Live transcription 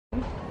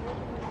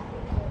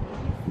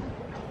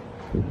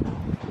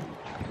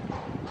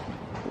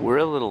We're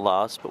a little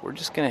lost, but we're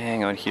just gonna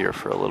hang out here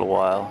for a little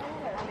while.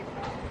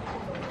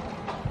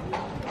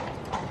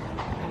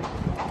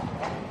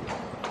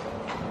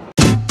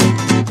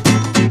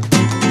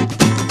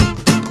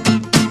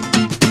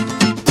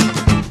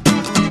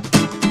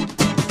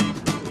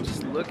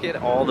 Just look at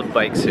all the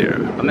bikes here.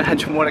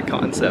 Imagine what a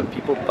concept,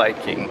 people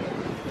biking.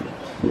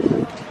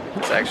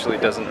 This actually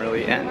doesn't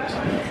really end.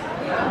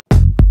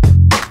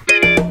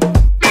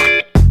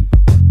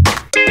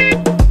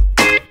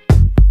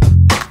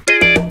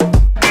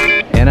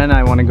 Anna and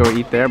I want to go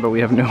eat there, but we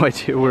have no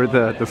idea where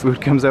the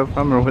food comes out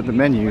from or what the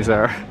menus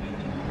are.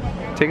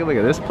 Take a look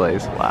at this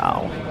place.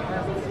 Wow.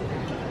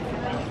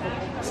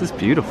 This is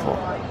beautiful.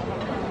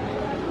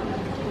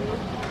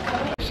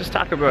 Let's just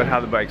talk about how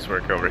the bikes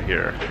work over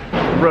here.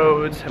 The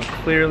roads have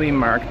clearly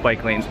marked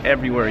bike lanes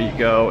everywhere you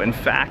go. In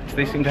fact,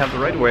 they seem to have the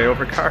right of way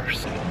over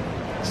cars.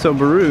 So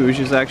Bruges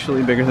is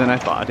actually bigger than I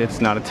thought. It's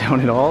not a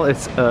town at all,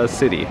 it's a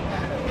city.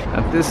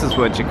 Now this is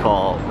what you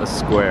call a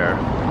square.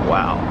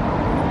 Wow.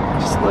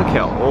 Just look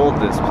how old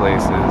this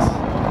place is.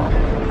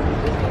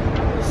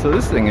 So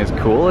this thing is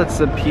cool. It's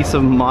a piece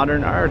of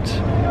modern art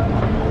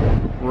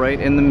right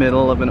in the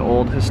middle of an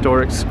old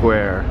historic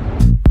square.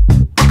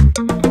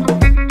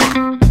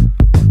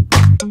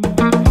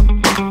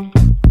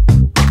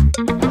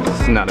 This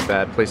is not a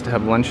bad place to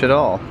have lunch at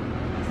all.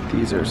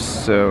 These are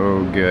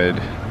so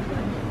good.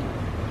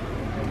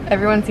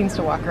 Everyone seems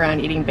to walk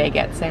around eating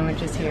baguette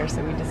sandwiches here,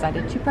 so we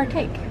decided to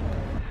partake.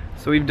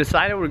 So we've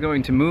decided we're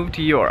going to move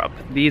to Europe.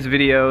 These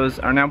videos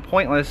are now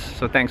pointless,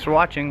 so thanks for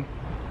watching.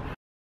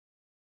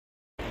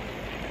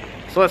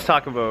 So let's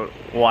talk about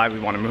why we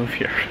want to move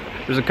here.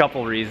 There's a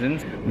couple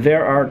reasons.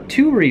 There are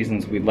two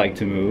reasons we'd like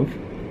to move.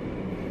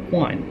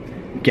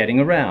 One,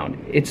 getting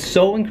around. It's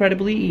so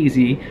incredibly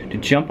easy to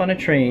jump on a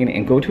train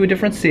and go to a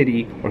different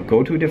city or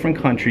go to a different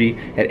country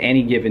at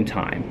any given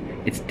time.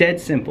 It's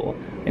dead simple.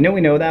 I know we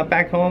know that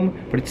back home,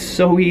 but it's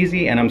so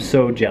easy and I'm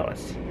so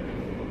jealous.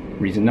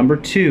 Reason number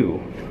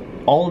two,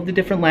 all of the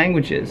different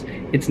languages.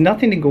 It's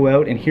nothing to go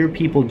out and hear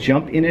people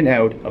jump in and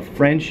out of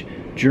French,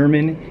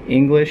 German,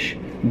 English,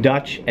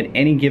 Dutch at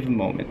any given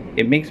moment.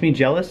 It makes me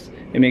jealous.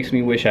 It makes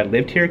me wish I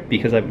lived here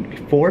because I've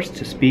been forced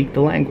to speak the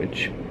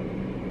language.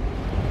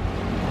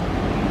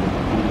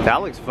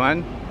 That looks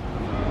fun.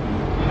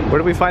 Where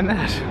do we find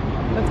that?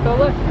 Let's go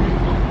look.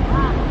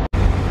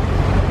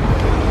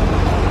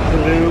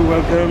 Hello,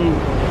 welcome.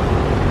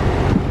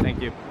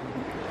 Thank you.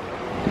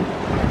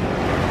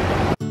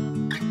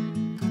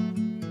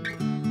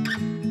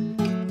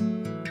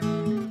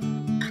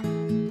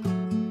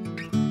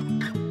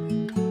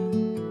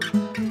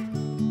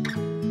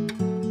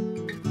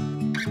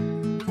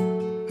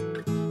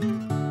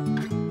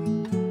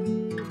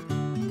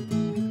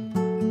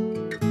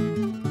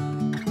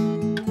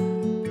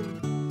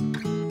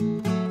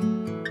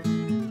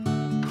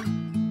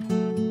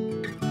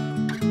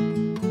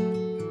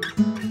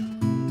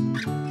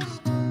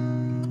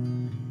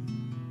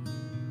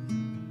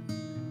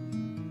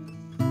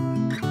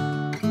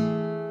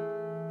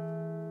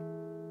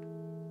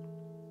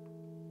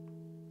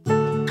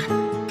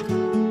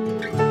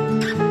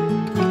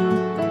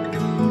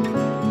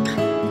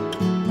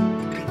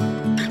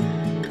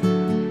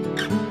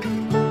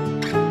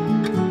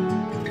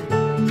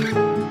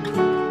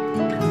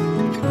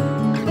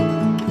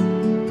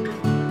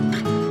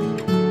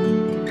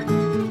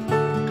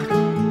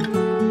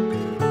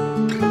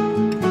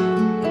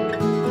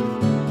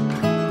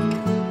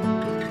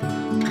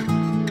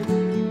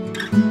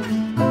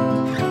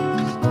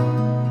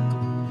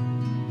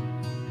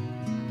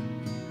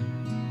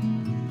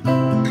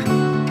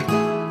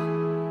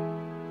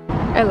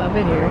 I love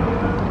it here.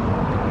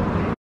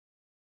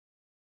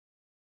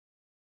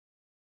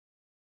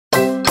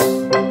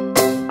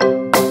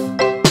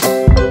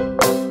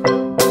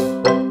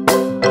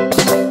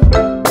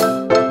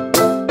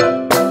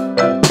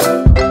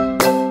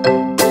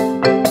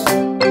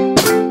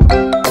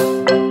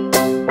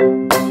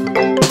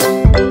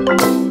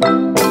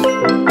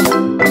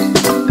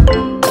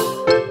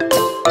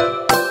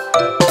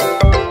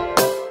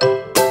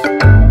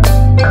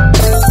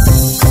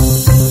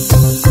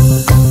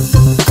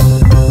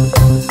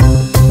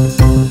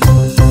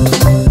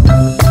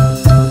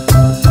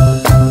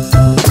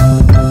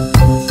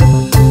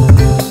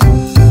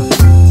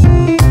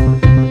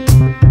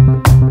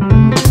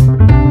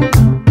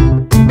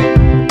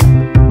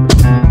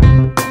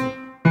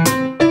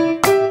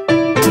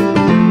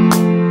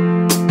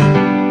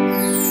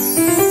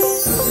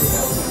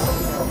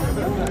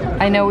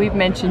 I know we've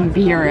mentioned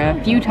beer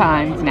a few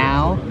times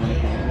now,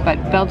 but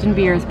Belgian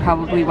beer is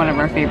probably one of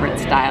our favorite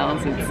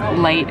styles. It's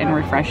light and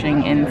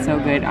refreshing and so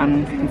good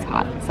on these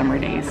hot summer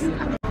days.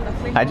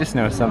 I just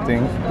know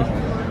something.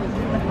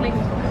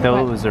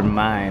 Those are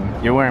mine.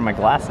 You're wearing my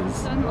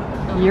glasses.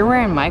 You're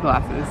wearing my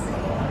glasses.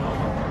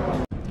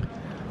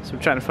 So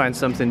we're trying to find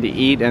something to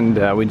eat,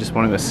 and we just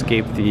want to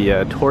escape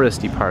the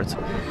touristy parts.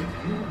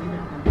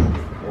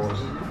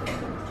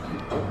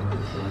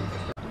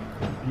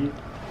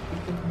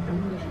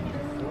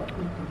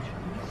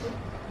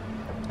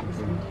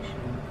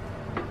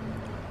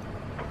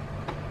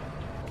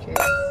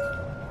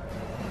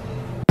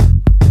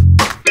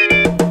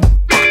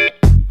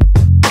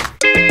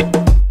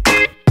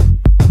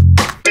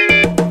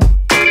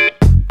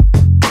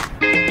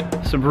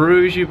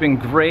 Bruges, you've been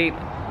great.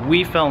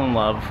 We fell in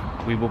love.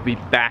 We will be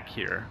back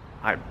here,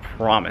 I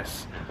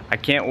promise. I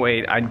can't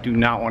wait. I do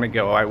not want to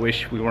go. I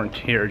wish we weren't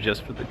here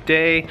just for the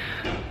day,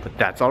 but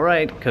that's all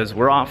right, because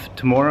we're off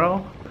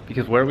tomorrow.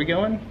 Because where are we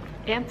going?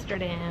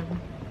 Amsterdam.